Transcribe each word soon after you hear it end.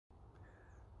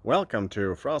Welcome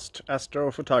to Frost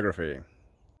Astrophotography.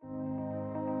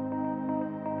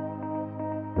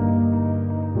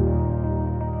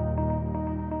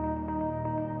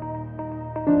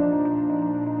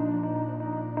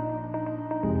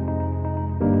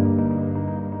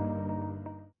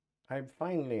 I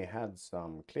finally had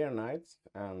some clear nights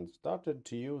and started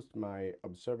to use my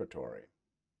observatory.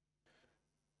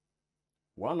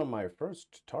 One of my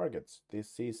first targets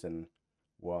this season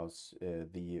was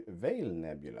the Veil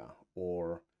Nebula,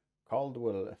 or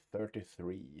Caldwell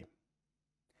 33.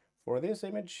 For this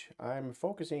image, I'm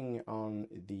focusing on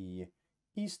the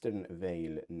Eastern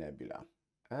Vail Nebula,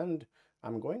 and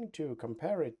I'm going to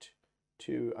compare it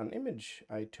to an image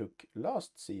I took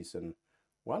last season,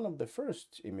 one of the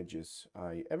first images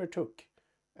I ever took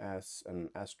as an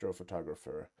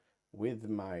astrophotographer with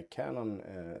my Canon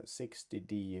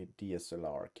 60D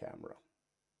DSLR camera.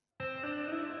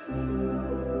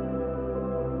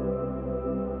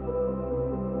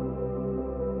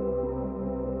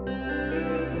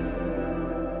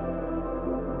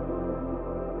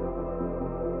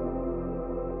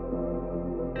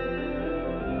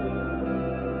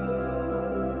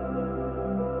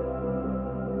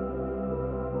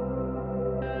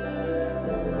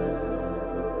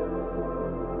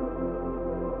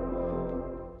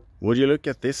 Would you look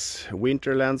at this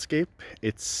winter landscape?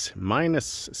 It's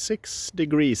 -6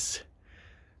 degrees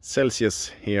Celsius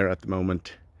here at the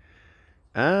moment.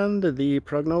 And the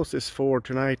prognosis for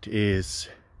tonight is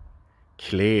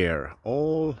clear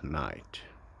all night.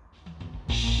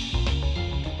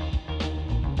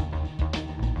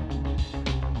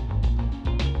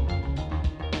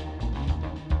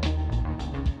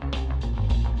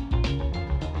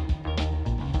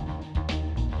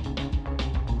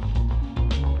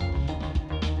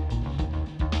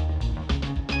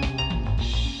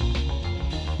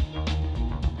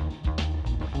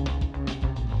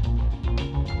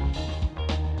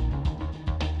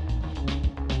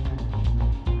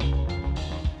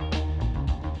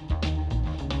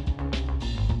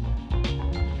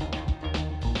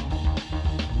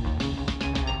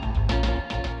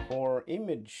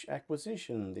 Image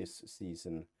acquisition this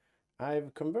season,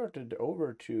 I've converted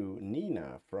over to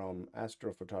Nina from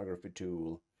Astrophotography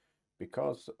Tool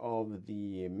because of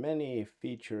the many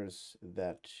features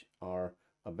that are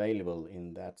available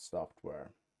in that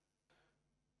software.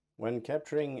 When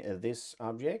capturing this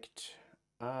object,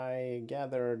 I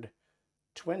gathered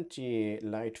 20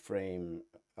 light frame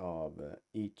of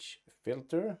each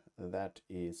filter, that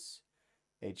is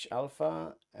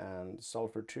H-alpha and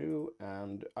sulfur 2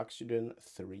 and oxygen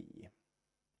 3.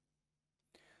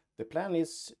 The plan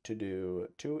is to do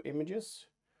 2 images,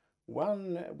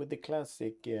 one with the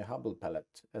classic Hubble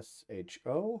palette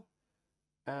SHO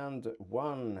and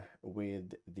one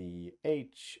with the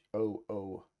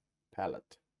HOO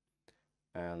palette,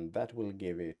 and that will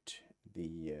give it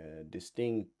the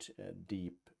distinct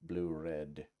deep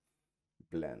blue-red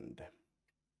blend.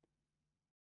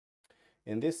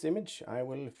 In this image, I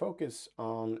will focus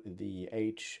on the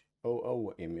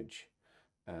HOO image,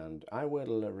 and I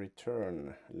will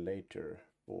return later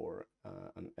for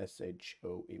an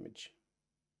SHO image.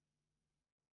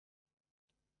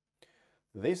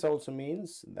 This also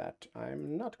means that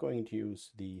I'm not going to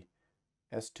use the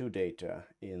S2 data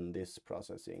in this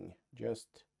processing,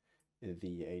 just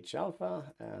the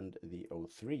H-alpha and the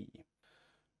O3.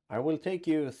 I will take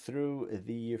you through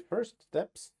the first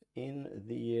steps in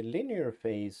the linear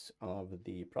phase of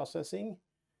the processing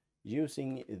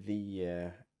using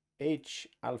the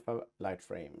H-alpha light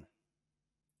frame.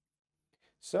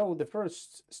 So the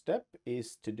first step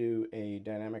is to do a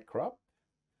dynamic crop.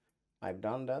 I've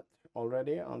done that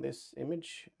already on this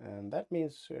image, and that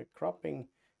means cropping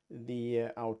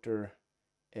the outer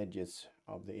edges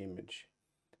of the image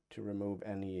to remove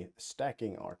any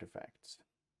stacking artifacts.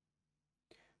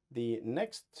 The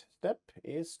next step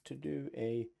is to do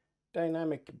a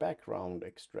dynamic background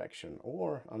extraction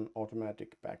or an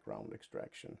automatic background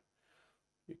extraction.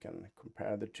 You can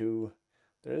compare the two.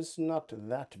 There is not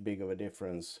that big of a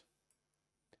difference.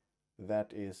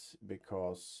 That is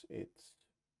because it's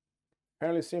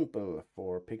fairly simple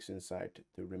for PixInsight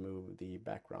to remove the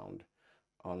background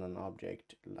on an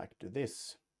object like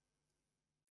this.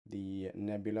 The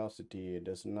nebulosity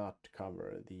does not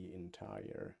cover the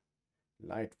entire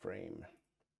light frame.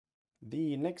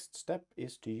 The next step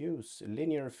is to use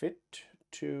linear fit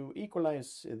to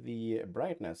equalize the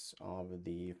brightness of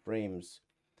the frames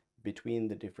between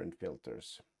the different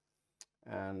filters.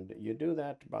 And you do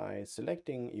that by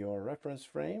selecting your reference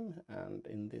frame, and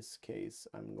in this case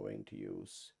I'm going to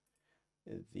use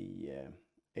the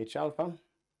H-alpha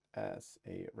as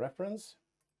a reference.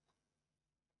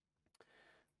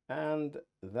 And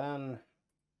then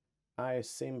I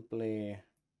simply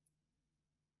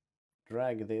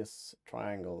drag this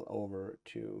triangle over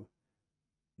to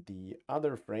the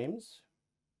other frames.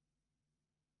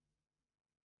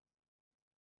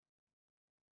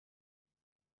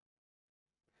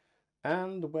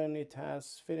 And when it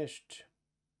has finished,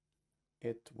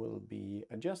 it will be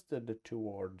adjusted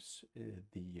towards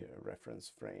the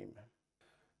reference frame.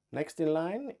 Next in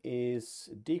line is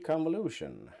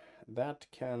deconvolution. That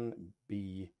can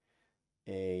be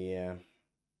a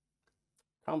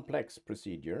complex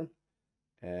procedure.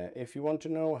 If you want to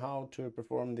know how to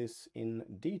perform this in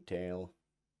detail,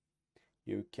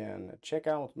 you can check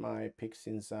out my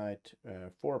PixInsight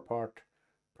 4-part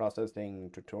processing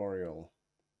tutorial.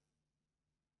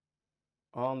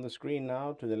 On the screen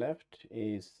now to the left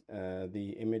is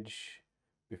the image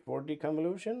before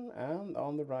deconvolution, and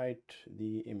on the right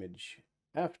the image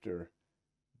after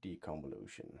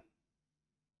deconvolution.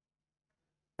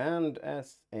 And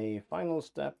as a final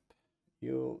step,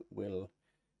 you will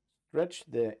stretch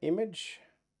the image,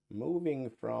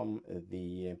 moving from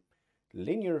the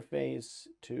linear phase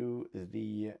to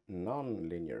the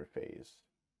non-linear phase.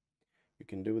 You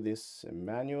can do this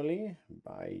manually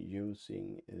by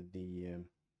using the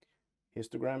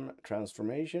histogram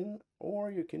transformation,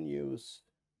 or you can use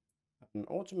an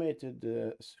automated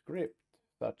script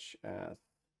such as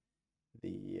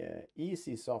the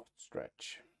Easy Soft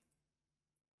Stretch.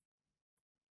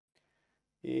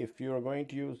 If you're going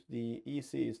to use the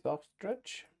Easy Soft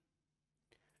Stretch,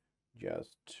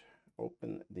 just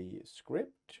open the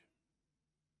script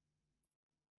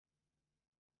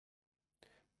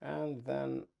and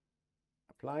then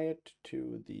apply it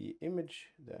to the image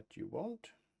that you want.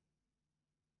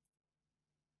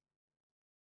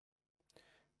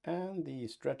 And the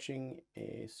stretching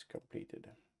is completed.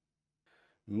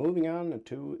 Moving on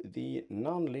to the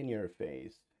non-linear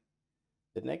phase.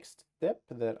 The next step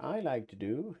that I like to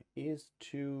do is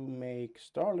to make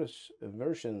starless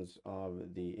versions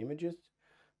of the images,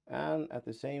 and at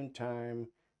the same time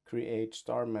create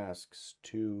star masks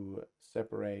to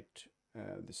separate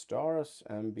the stars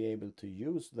and be able to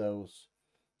use those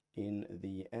in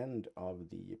the end of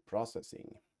the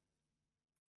processing.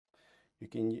 You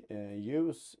can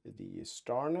use the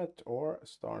StarNet or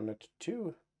StarNet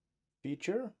 2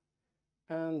 feature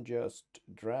and just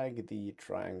drag the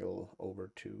triangle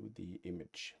over to the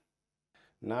image.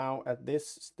 Now at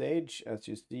this stage, as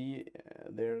you see,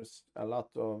 there's a lot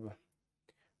of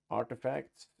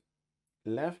artifacts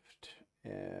left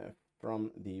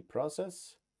from the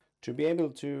process. To be able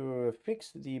to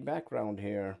fix the background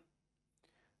here,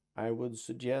 I would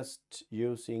suggest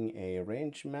using a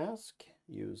range mask,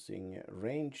 using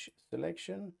range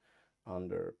selection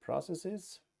under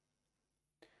processes,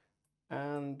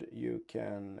 and you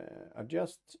can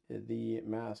adjust the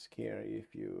mask here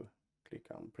if you click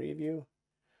on preview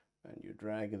and you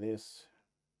drag this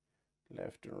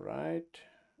left and right,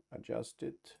 adjust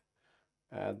it,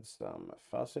 add some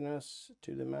fuzziness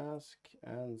to the mask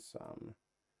and some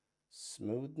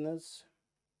smoothness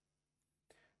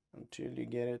until you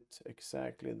get it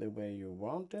exactly the way you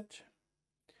want it.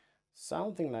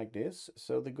 Something like this.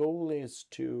 So the goal is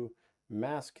to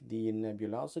mask the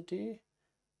nebulosity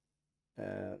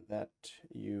that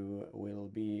you will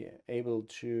be able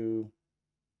to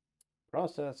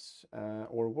process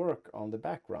or work on the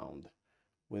background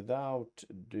without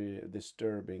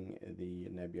disturbing the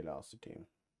nebulosity.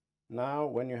 Now,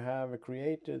 when you have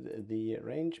created the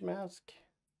range mask,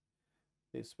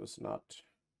 this was not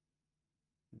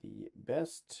the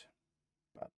best,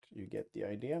 but you get the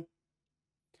idea.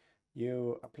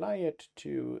 You apply it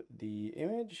to the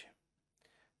image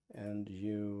and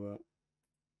you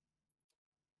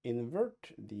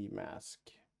invert the mask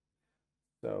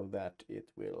so that it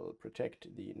will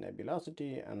protect the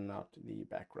nebulosity and not the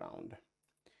background.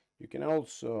 You can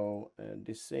also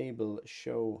disable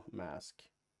show mask.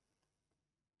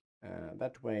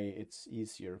 That way it's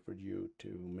easier for you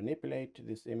to manipulate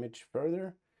this image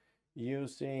further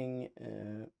using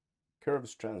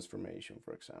curves transformation,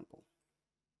 for example.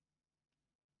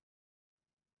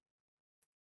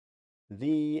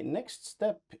 The next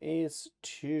step is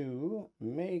to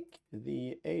make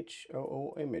the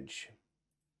HOO image.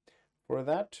 For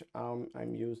that,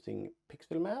 I'm using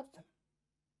Pixel Math,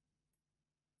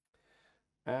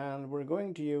 and we're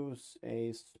going to use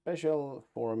a special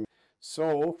form.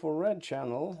 So for red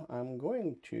channel, I'm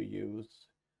going to use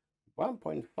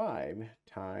 1.5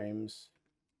 times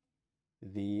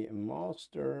the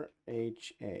master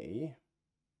HA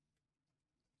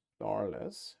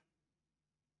starless,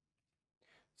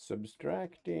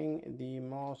 subtracting the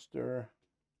master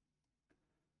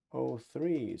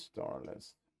O3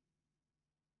 starless.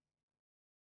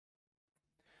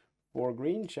 For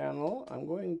green channel, I'm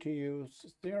going to use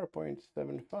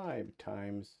 0.75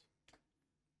 times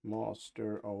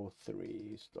master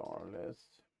 03 starless.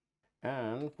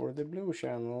 And for the blue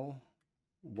channel,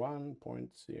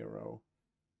 1.0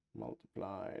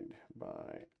 multiplied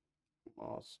by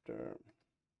master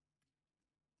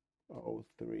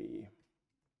 03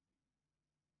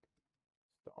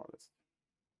 starless.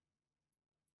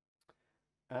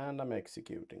 And I'm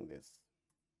executing this.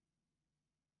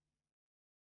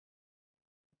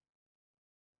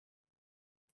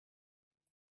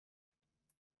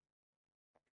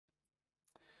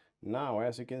 Now,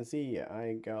 as you can see,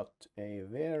 I got a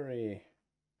very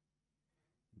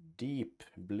deep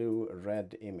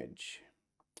blue-red image.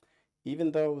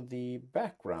 Even though the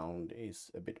background is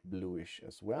a bit bluish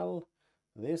as well,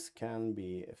 this can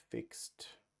be fixed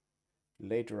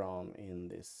later on in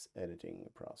this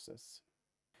editing process.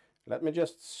 Let me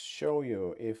just show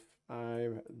you if I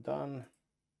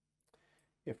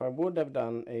would have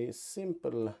done a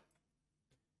simple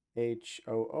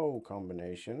HOO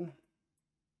combination,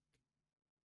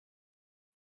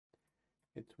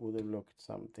 it would have looked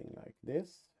something like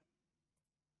this.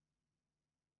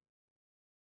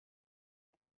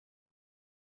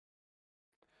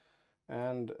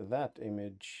 And that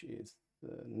image is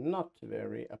not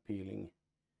very appealing,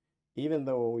 even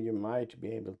though you might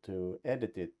be able to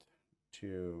edit it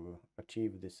to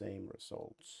achieve the same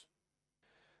results.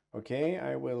 Okay,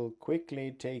 I will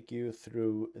quickly take you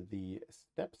through the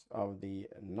steps of the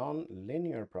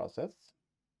non-linear process.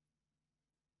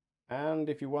 And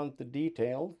if you want the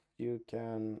details, you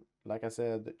can, like I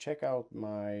said, check out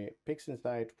my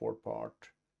PixInsight 4-part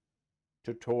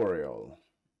tutorial.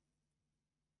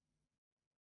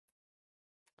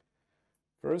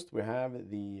 First, we have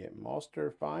the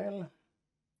master file,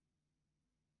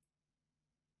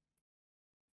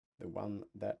 the one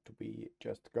that we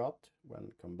just got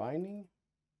when combining.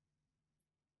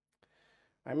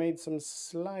 I made some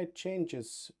slight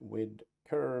changes with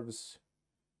curves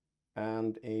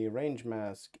and a range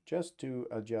mask just to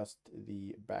adjust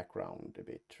the background a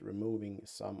bit, removing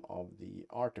some of the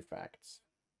artifacts.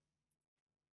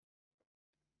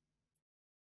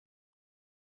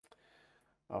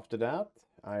 After that,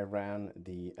 I ran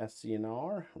the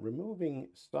SCNR, removing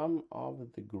some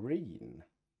of the green.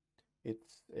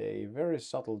 It's a very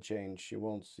subtle change, you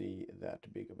won't see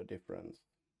that big of a difference.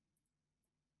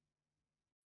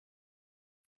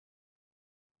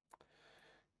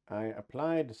 I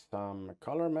applied some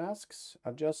color masks,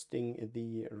 adjusting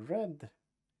the red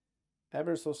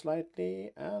ever so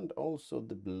slightly and also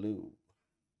the blue.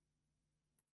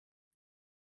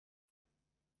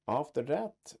 After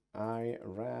that, I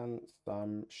ran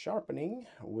some sharpening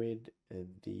with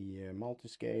the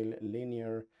multi-scale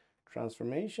linear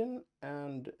transformation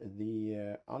and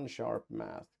the unsharp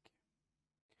mask,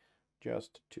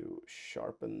 just to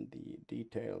sharpen the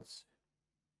details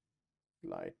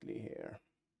slightly here.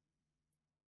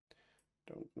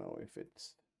 Don't know if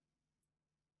it's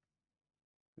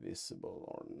visible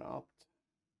or not.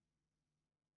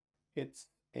 It's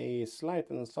a slight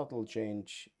and subtle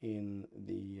change in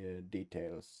the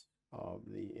details of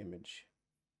the image.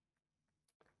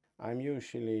 I'm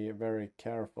usually very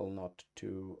careful not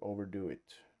to overdo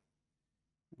it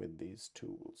with these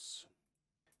tools.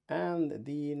 And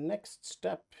the next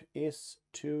step is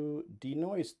to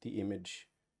denoise the image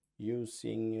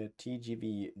using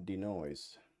TGV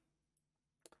denoise.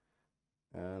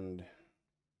 And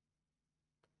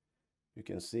you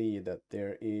can see that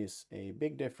there is a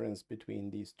big difference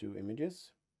between these two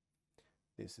images.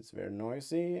 This is very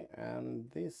noisy,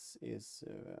 and this is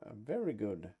very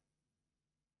good,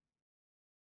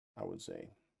 I would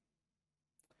say.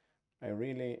 I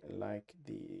really like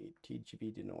the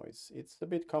TGV denoise. It's a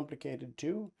bit complicated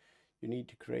too. You need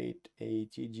to create a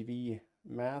TGV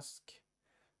mask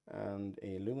and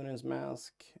a luminance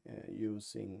mask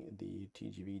using the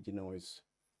TGV denoise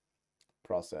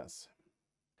process.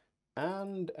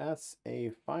 And as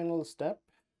a final step,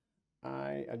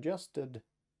 I adjusted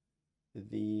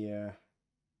the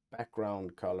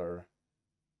background color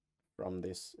from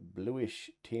this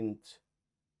bluish tint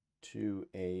to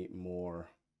a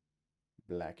more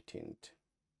black tint.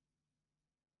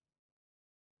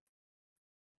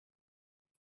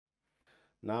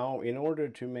 Now, in order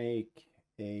to make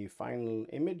a final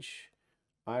image,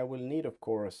 I will need, of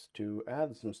course, to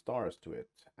add some stars to it.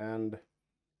 And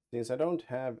since I don't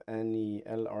have any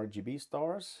LRGB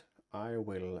stars, I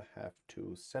will have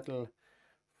to settle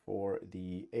for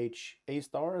the HA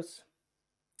stars.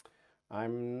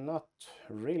 I'm not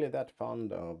really that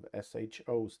fond of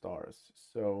SHO stars,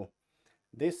 so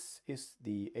this is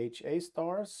the HA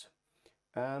stars,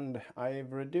 and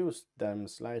I've reduced them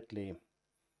slightly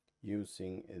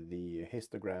using the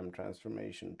histogram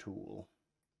transformation tool.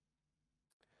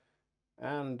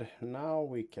 And now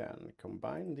we can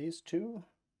combine these two,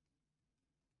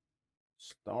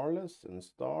 starless and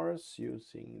stars,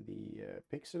 using the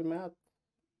pixel math,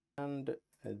 and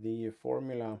the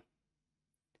formula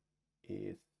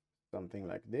is something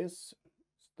like this: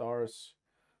 stars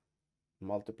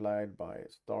multiplied by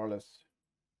starless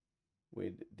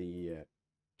with the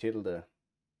tilde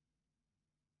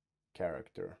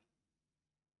character.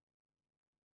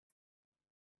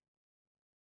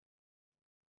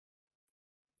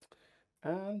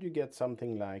 And you get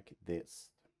something like this.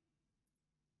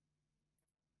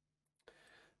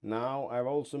 Now I've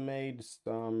also made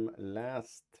some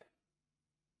last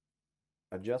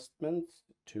adjustments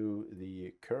to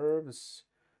the curves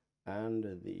and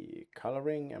the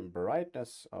coloring and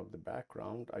brightness of the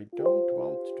background. I don't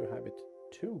want to have it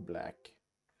too black,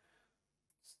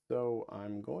 so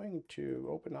I'm going to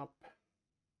open up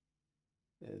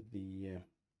the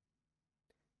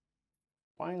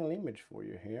final image for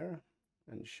you here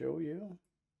and show you.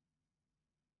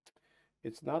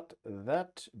 It's not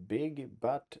that big,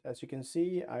 but as you can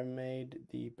see, I made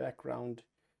the background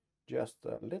just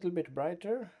a little bit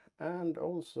brighter, and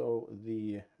also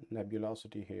the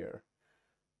nebulosity here,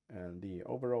 and the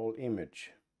overall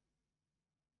image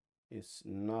is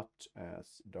not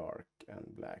as dark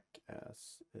and black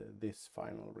as this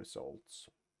final results.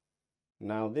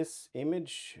 Now this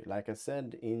image, like I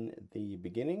said in the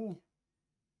beginning,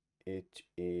 it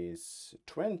is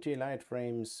 20 light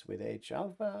frames with H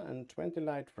alpha and 20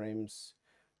 light frames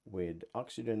with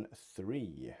oxygen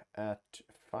 3 at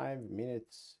 5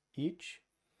 minutes each.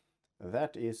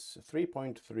 That is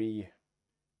 3.3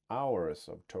 hours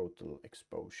of total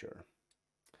exposure.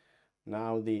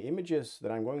 Now the images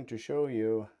that I'm going to show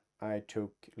you I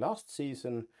took last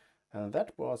season, and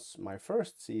that was my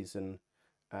first season,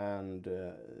 and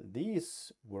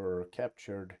these were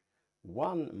captured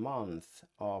 1 month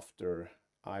after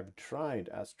I've tried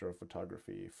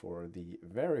astrophotography for the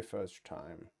very first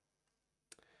time.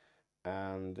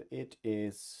 And it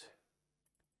is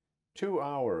 2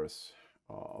 hours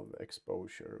of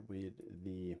exposure with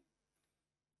the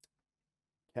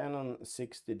Canon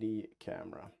 60D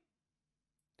camera.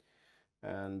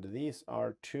 And these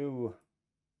are 2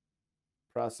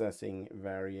 processing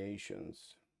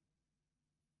variations.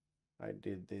 I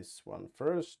did this one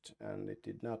first and it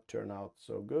did not turn out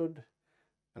so good,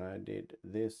 and I did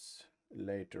this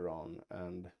later on,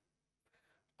 and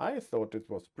I thought it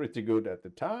was pretty good at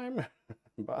the time,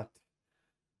 but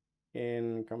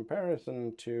in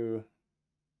comparison to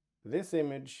this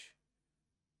image,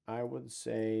 I would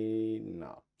say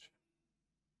not.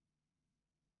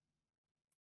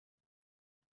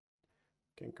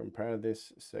 You can compare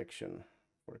this section,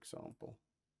 for example.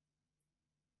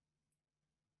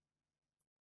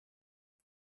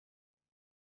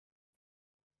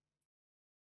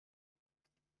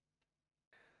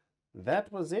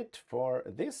 That was it for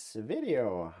this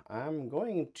video. I'm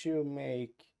going to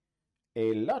make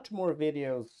a lot more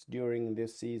videos during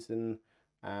this season,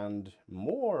 and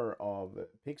more of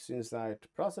PixInsight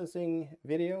processing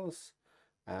videos,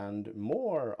 and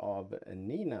more of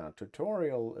Nina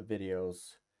tutorial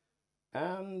videos,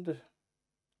 and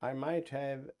I might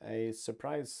have a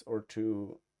surprise or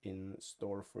two in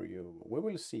store for you. We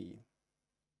will see.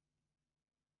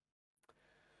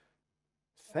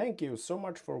 Thank you so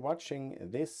much for watching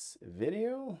this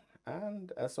video,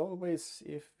 and as always,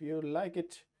 if you like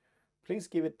it, please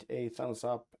give it a thumbs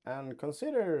up and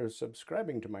consider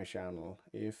subscribing to my channel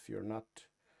if you're not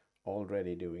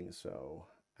already doing so.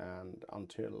 And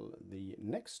until the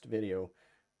next video,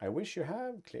 I wish you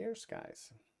have clear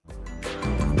skies.